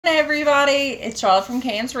Everybody, it's Charlotte from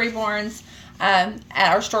Cam's Reborns. At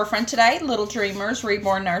our storefront today, Little Dreamers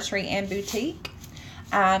Reborn Nursery and Boutique.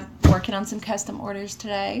 Working on some custom orders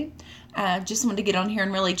today. Just wanted to get on here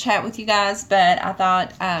and really chat with you guys, but I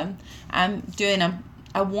thought I'm doing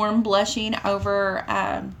a warm blushing over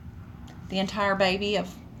the entire baby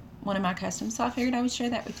of one of my customs, so I figured I would share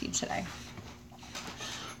that with you today.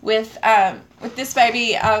 With this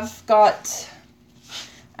baby, I've got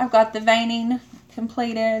the veining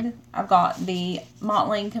completed, I've got the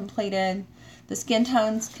mottling completed, the skin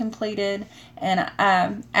tones completed, and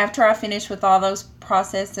after I finish with all those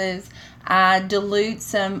processes, I dilute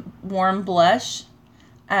some warm blush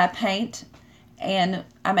paint, and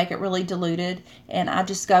I make it really diluted, and I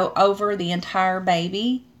just go over the entire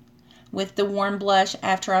baby with the warm blush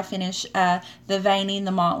after I finish the veining,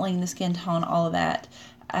 the mottling, the skin tone, all of that.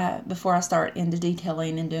 Before I start into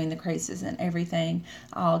detailing and doing the creases and everything,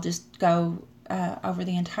 I'll just go over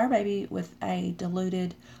the entire baby with a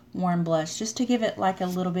diluted warm blush, just to give it like a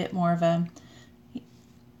little bit more of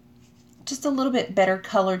just a little bit better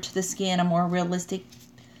color to the skin, a more realistic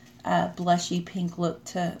blushy pink look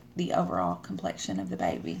to the overall complexion of the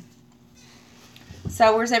baby.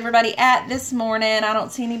 So where's everybody at this morning? I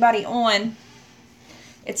don't see anybody on.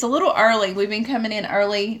 It's a little early. We've been coming in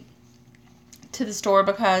early to the store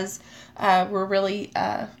because we're really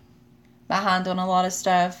behind on a lot of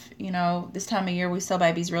stuff. You know, this time of year we sell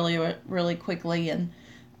babies really quickly, and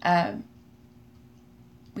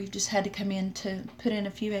we've just had to come in to put in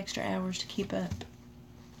a few extra hours to keep up.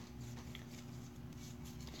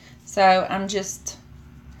 So I'm just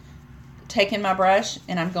taking my brush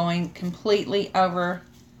and I'm going completely over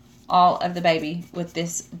all of the baby with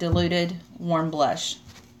this diluted warm blush.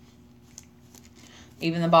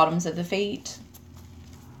 Even the bottoms of the feet.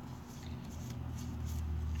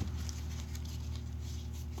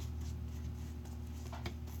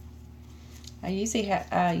 I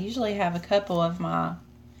usually have a couple of my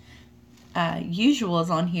usuals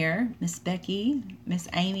on here, Miss Becky, Miss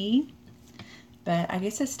Amy, but I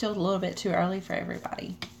guess it's still a little bit too early for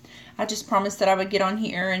everybody. I just promised that I would get on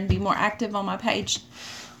here and be more active on my page,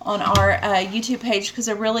 on our YouTube page, because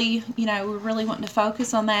I really, we're really wanting to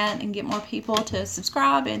focus on that and get more people to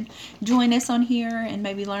subscribe and join us on here and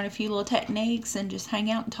maybe learn a few little techniques and just hang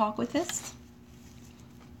out and talk with us.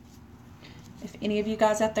 If any of you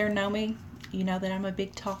guys out there know me, you know that I'm a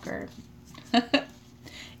big talker.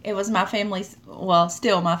 It was my family's, well,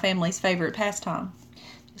 still my family's favorite pastime.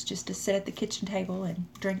 It's just to sit at the kitchen table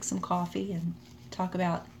and drink some coffee and talk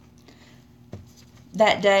about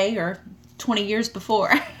that day or 20 years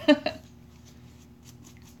before.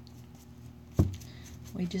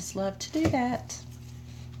 We just love to do that.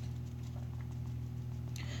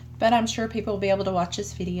 But I'm sure people will be able to watch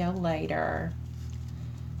this video later.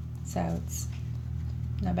 So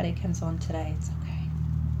nobody comes on today, it's okay.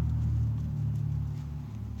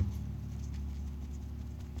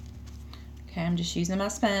 Okay, I'm just using my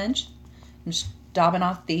sponge. I'm just daubing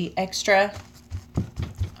off the extra.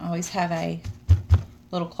 I always have a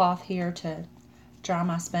little cloth here to dry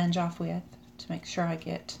my sponge off with to make sure I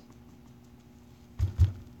get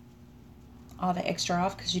all the extra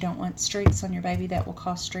off, because you don't want streaks on your baby. That will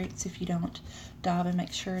cause streaks if you don't daub and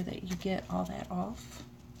make sure that you get all that off.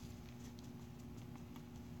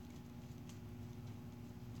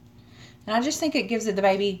 And I just think it gives it the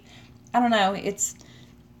baby, I don't know,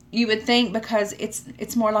 you would think because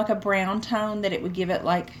it's more like a brown tone that it would give it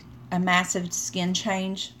like a massive skin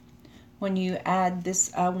change when you add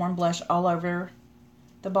this warm blush all over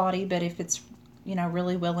the body. But if it's,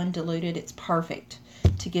 really well and diluted, it's perfect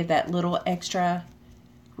to give that little extra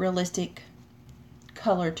realistic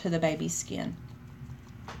color to the baby's skin.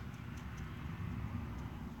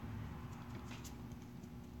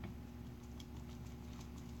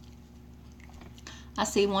 I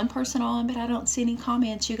see one person on, but I don't see any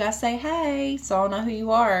comments. You guys say hey, so I'll know who you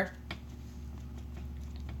are.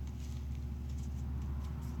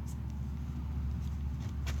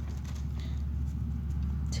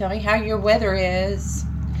 Tell me how your weather is.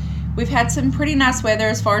 We've had some pretty nice weather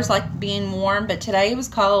as far as like being warm, but today it was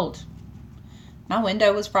cold. My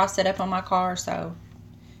window was frosted up on my car, so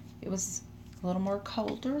it was a little more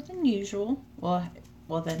colder than usual. Well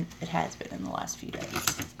than it has been in the last few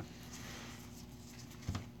days.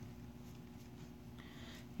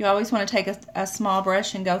 You always want to take a small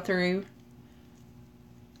brush and go through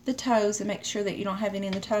the toes and make sure that you don't have any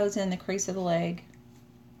in the toes and the crease of the leg.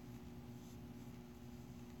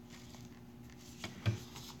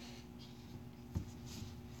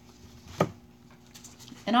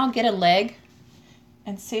 And I'll get a leg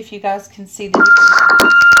and see if you guys can see the difference.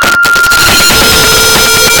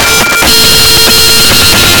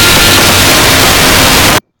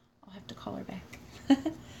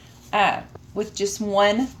 with just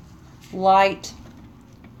one light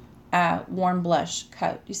warm blush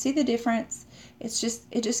coat. You see the difference?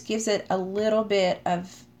 It just gives it a little bit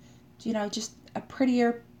of, just a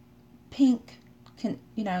prettier pink,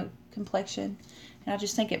 complexion. And I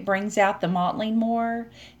just think it brings out the mottling more.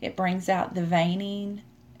 It brings out the veining.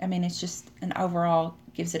 I mean, it's just an overall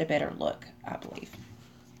gives it a better look, I believe.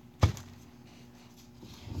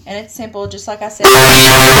 And it's simple, just like I said.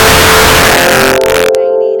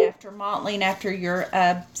 Veining after mottling, after your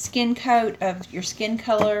skin coat of your skin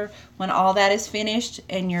color, when all that is finished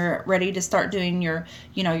and you're ready to start doing your,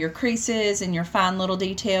 your creases and your fine little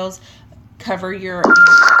details, cover your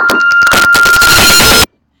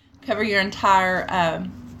entire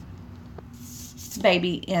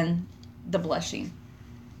baby in the blushing.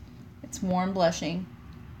 It's warm blushing.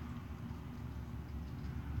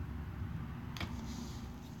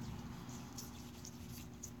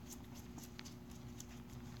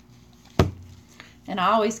 And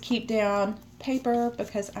I always keep down paper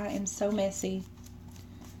because I am so messy.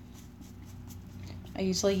 I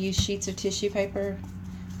usually use sheets of tissue paper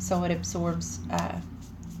so it absorbs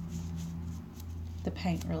the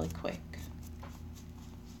paint really quick.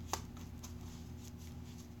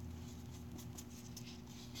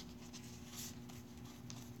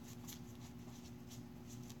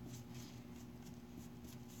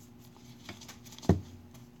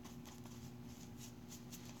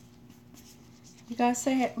 You guys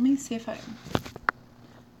say it. Let me see if I...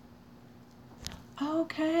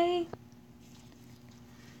 Okay.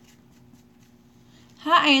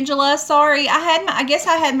 Hi, Angela. Sorry. I guess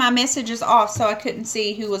I had my messages off, so I couldn't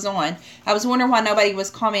see who was on. I was wondering why nobody was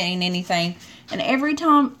commenting anything. And every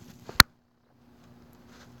time...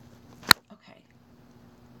 Okay.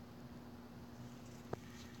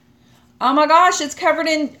 Oh my gosh, it's covered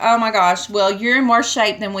in... Oh my gosh. Well, you're in worse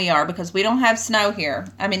shape than we are because we don't have snow here.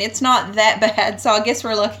 I mean, it's not that bad, so I guess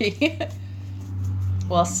we're lucky.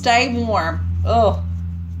 Well, stay warm. Oh.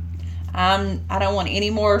 I don't want any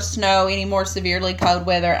more snow, any more severely cold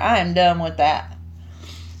weather. I am done with that.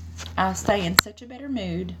 I stay in such a better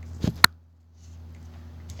mood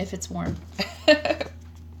if it's warm. I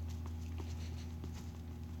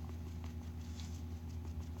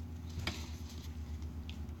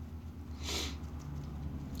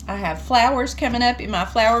have flowers coming up in my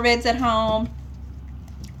flower beds at home.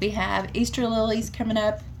 We have Easter lilies coming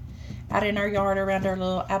up out in our yard around our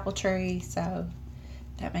little apple tree, so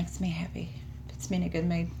that makes me happy. Puts me in a good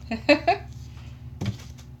mood.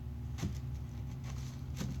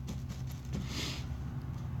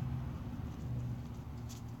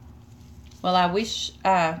 Well, I wish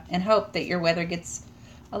and hope that your weather gets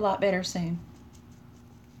a lot better soon.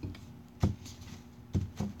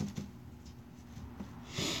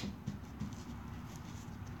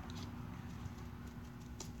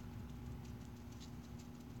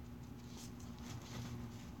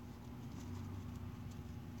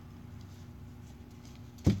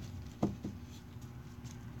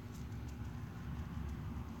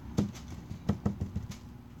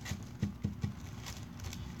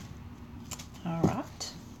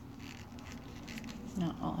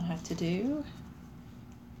 Now all I have to do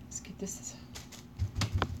is get this,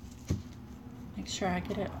 make sure I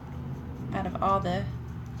get it out of all the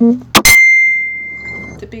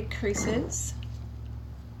big creases.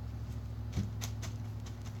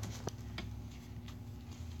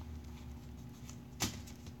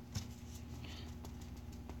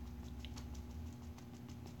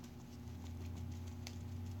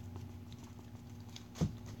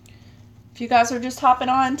 If you guys are just hopping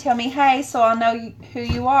on, tell me hey so I'll know who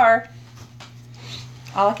you are.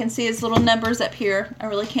 All I can see is little numbers up here. I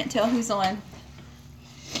really can't tell who's on.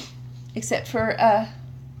 Except for Angela.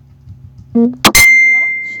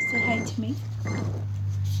 She said hey to me.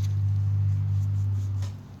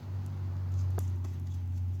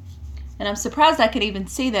 And I'm surprised I could even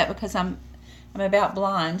see that because I'm about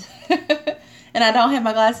blind. And I don't have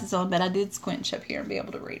my glasses on, but I did squinch up here and be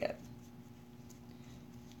able to read it.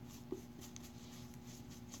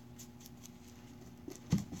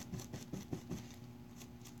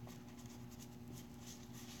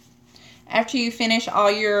 After you finish all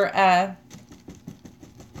of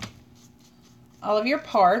your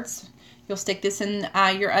parts, you'll stick this in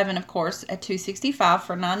your oven, of course, at 265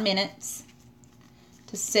 for 9 minutes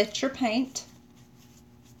to set your paint.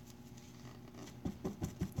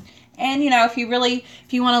 And, you know, if you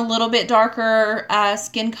want a little bit darker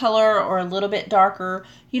skin color or a little bit darker,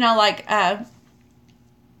 you know, like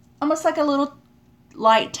almost like a little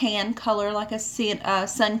light tan color, like a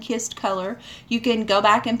sun-kissed color, you can go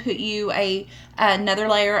back and put you another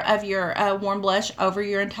layer of your warm blush over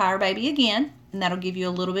your entire baby again. and that'll give you a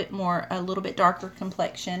little bit darker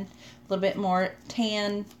complexion, a little bit more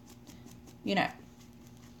tan, you know,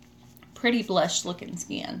 pretty blush looking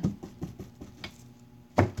skin.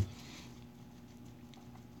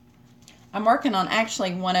 I'm working on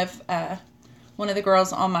actually one of the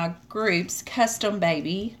girls on my group's custom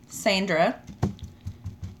baby, Sandra.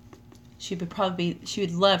 She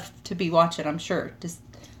would love to be watching, I'm sure, to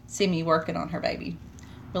see me working on her baby.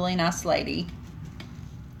 Really nice lady.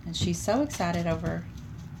 And she's so excited over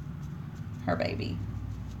her baby.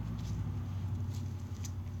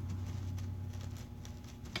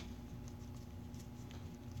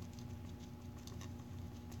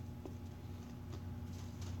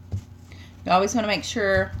 You always want to make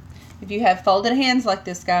sure, if you have folded hands like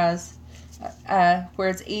this, guys, where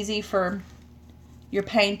it's easy for your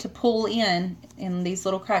paint to pull in these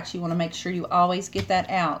little cracks, you want to make sure you always get that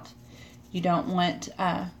out. You don't want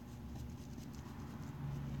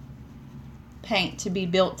paint to be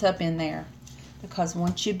built up in there, because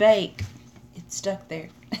once you bake, it's stuck there.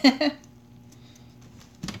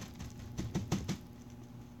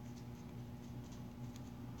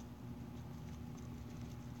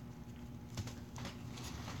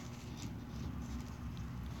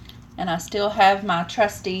 And I still have my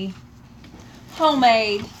trusty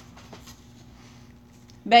homemade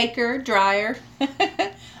baker dryer.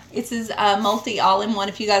 This is a multi all-in-one.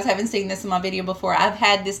 If you guys haven't seen this in my video before, I've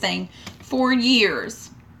had this thing for years.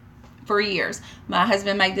 My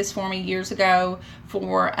husband made this for me years ago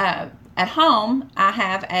for at home. I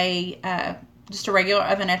have a just a regular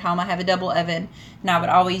oven at home. I have a double oven, and I would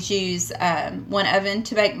always use one oven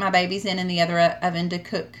to bake my babies in and the other oven to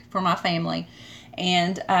cook for my family.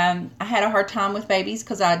 And I had a hard time with babies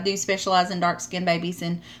because I do specialize in dark skinned babies,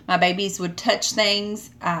 and my babies would touch things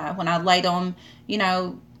when I laid them, you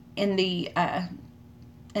know, in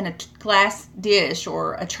a glass dish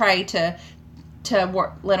or a tray to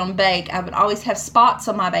let them bake. I would always have spots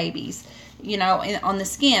on my babies, you know, on the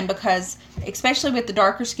skin, because especially with the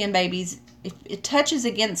darker skin babies, if it touches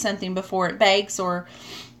against something before it bakes, or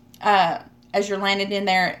as you're laying it in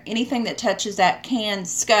there, anything that touches that can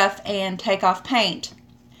scuff and take off paint.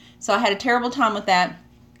 So I had a terrible time with that.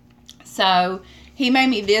 So he made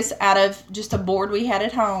me this out of just a board we had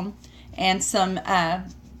at home, and some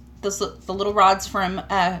the little rods from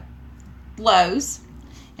Lowe's,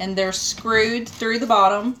 and they're screwed through the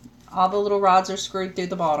bottom. All the little rods are screwed through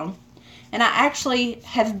the bottom. And I actually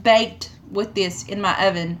have baked with this in my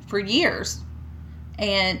oven for years.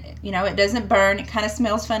 And, you know, it doesn't burn. It kind of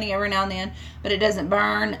smells funny every now and then, but it doesn't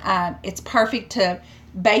burn. It's perfect to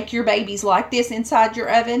bake your babies like this inside your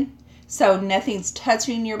oven, so nothing's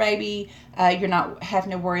touching your baby. You're not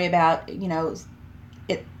having to worry about, you know,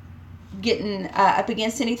 it getting up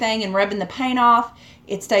against anything and rubbing the paint off.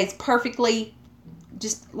 It stays perfectly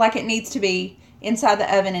just like it needs to be inside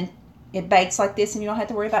the oven, and it bakes like this, and you don't have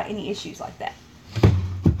to worry about any issues like that.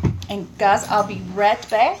 And guys, I'll be right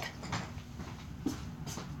back.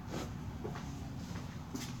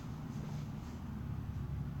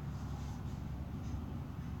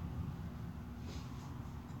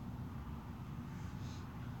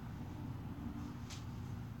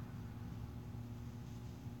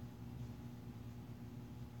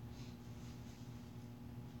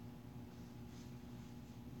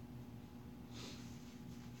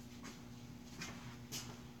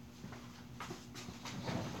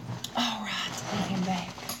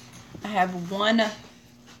 I have one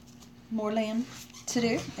more lamb to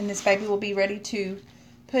do, and this baby will be ready to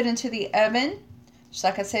put into the oven, just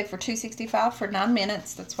like I said, for 265 for 9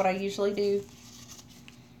 minutes. That's what I usually do.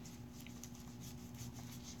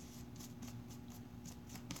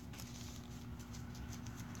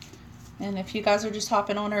 And if you guys are just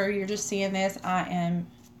hopping on or you're just seeing this, I am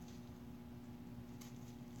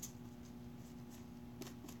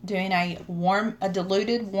doing a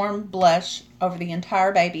diluted warm blush over the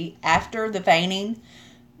entire baby after the veining,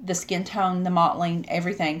 the skin tone, the mottling,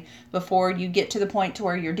 everything, before you get to the point to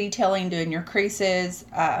where you're detailing, doing your creases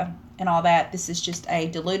and all that. This is just a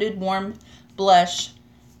diluted warm blush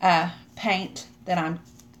paint that I'm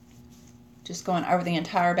just going over the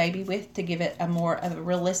entire baby with to give it a more of a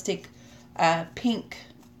realistic pink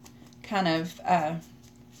kind of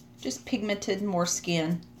just pigmented more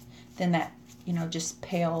skin than that, you know, just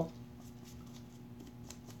pale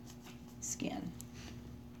skin.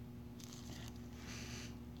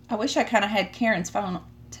 I wish I kind of had Karen's phone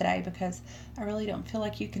today, because I really don't feel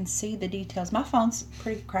like you can see the details. My phone's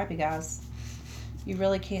pretty crappy, guys. You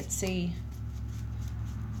really can't see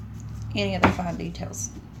any of the fine details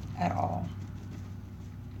at all.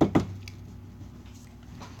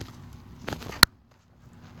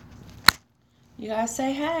 You guys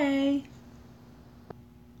say hey.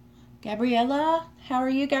 Gabriella, how are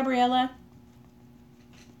you, Gabriella?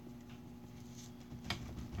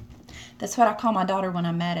 That's what I call my daughter when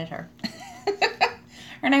I'm mad at her.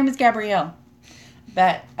 Her name is Gabrielle.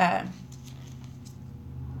 But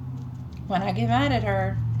when I get mad at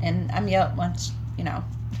her and I'm yelling, once, you know,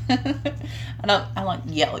 I don't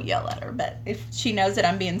yell at her, but if she knows that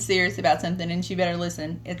I'm being serious about something and she better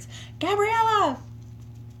listen, it's Gabriella.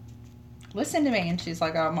 Listen to me. And she's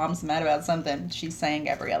like, oh, Mom's mad about something. She's saying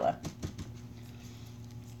Gabriella.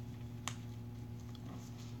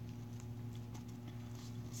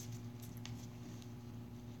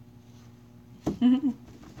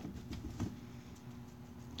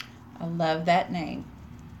 I love that name.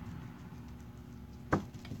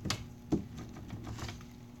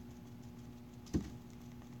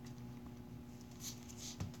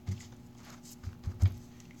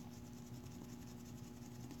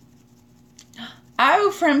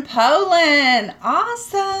 Oh, from Poland.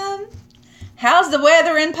 Awesome. How's the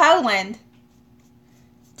weather in Poland?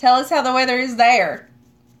 Tell us how the weather is there.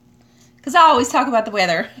 Because I always talk about the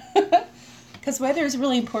weather. Because weather is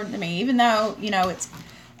really important to me. Even though, you know, it's...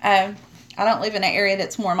 I don't live in an area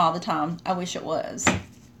that's warm all the time. I wish it was.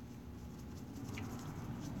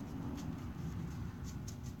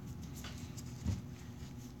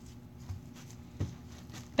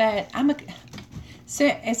 But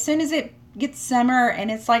as soon as it gets summer and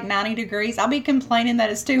it's like 90 degrees, I'll be complaining that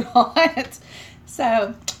it's too hot.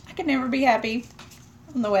 So I can never be happy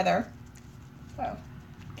on the weather. So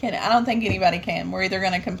I don't think anybody can. We're either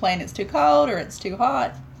going to complain it's too cold or it's too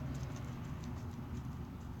hot.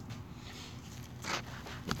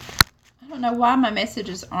 I don't know why my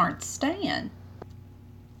messages aren't staying.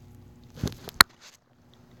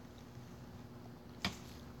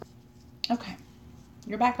 Okay,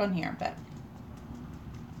 you're back on here, but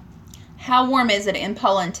how warm is it in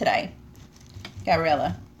Poland today?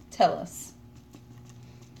 Gabriella, tell us.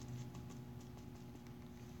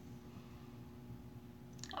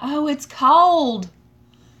 Oh, it's cold.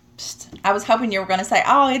 Psst, I was hoping you were going to say,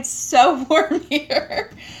 oh, it's so warm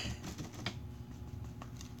here.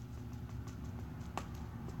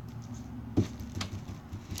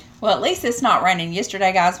 Well, at least it's not raining.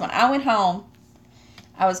 Yesterday, guys, when I went home,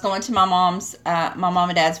 I was going to my mom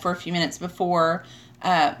and dad's for a few minutes before,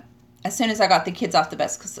 as soon as I got the kids off the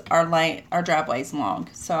bus, because our driveway is long.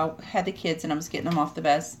 So I had the kids and I was getting them off the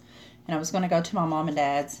bus, and I was going to go to my mom and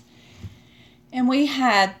dad's. And we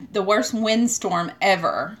had the worst windstorm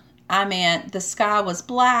ever. I mean, the sky was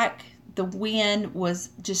black. The wind was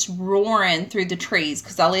just roaring through the trees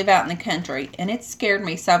because I live out in the country, and it scared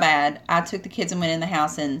me so bad. I took the kids and went in the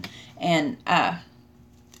house and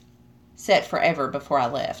sat forever before I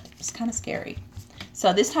left. It was kind of scary.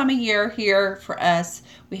 So this time of year here for us,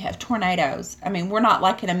 we have tornadoes. I mean, we're not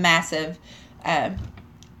like in a massive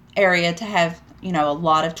area to have, you know, a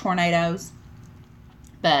lot of tornadoes,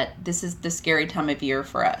 but this is the scary time of year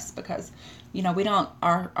for us because, you know,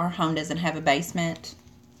 our home doesn't have a basement.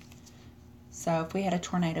 So if we had a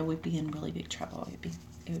tornado, we'd be in really big trouble. It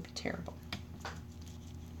would be terrible.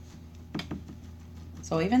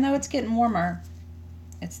 So even though it's getting warmer,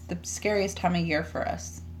 it's the scariest time of year for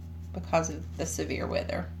us because of the severe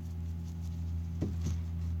weather.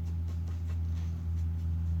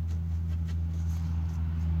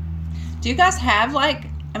 Do you guys have I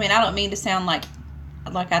don't mean to sound like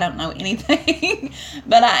I don't know anything,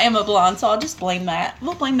 but I am a blonde, so I'll just blame that.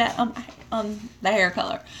 We'll blame that on the hair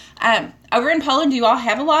color. Over in Poland, do you all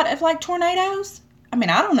have a lot of tornadoes? I mean,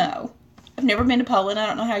 I don't know. I've never been to Poland. I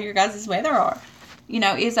don't know how your guys' weather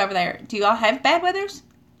is over there. Do you all have bad weathers?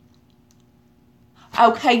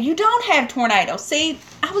 Okay, you don't have tornadoes. See,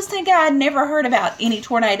 I was thinking I'd never heard about any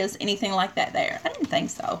tornadoes, anything like that there. I didn't think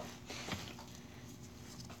so.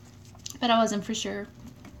 But I wasn't for sure.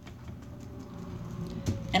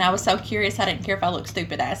 And I was so curious, I didn't care if I looked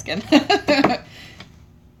stupid asking.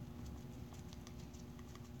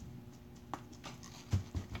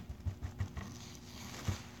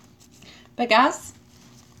 But guys,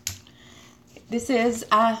 this is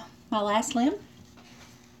my last limb.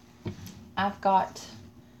 I've got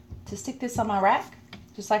to stick this on my rack.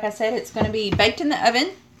 Just like I said, it's going to be baked in the oven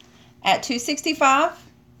at 265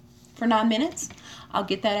 for 9 minutes. I'll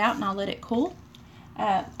get that out and I'll let it cool.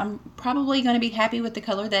 I'm probably going to be happy with the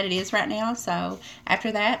color that it is right now. So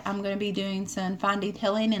after that, I'm going to be doing some fine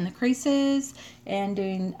detailing in the creases and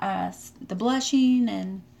doing the blushing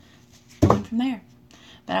and going from there.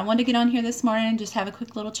 But I wanted to get on here this morning and just have a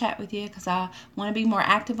quick little chat with you because I want to be more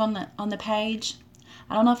active on the page.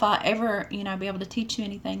 I don't know if I'll ever, be able to teach you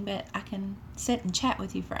anything, but I can sit and chat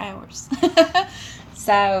with you for hours.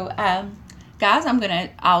 So, guys,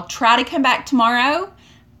 I'll try to come back tomorrow.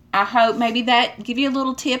 I hope maybe that give you a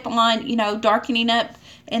little tip on, darkening up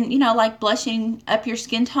and, like blushing up your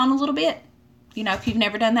skin tone a little bit. If you've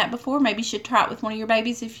never done that before, maybe you should try it with one of your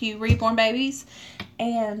babies if you reborn babies.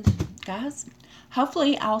 And guys,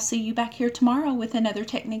 hopefully I'll see you back here tomorrow with another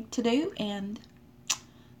technique to do. And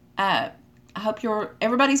I hope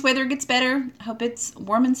everybody's weather gets better. I hope it's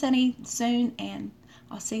warm and sunny soon. And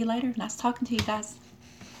I'll see you later. Nice talking to you guys.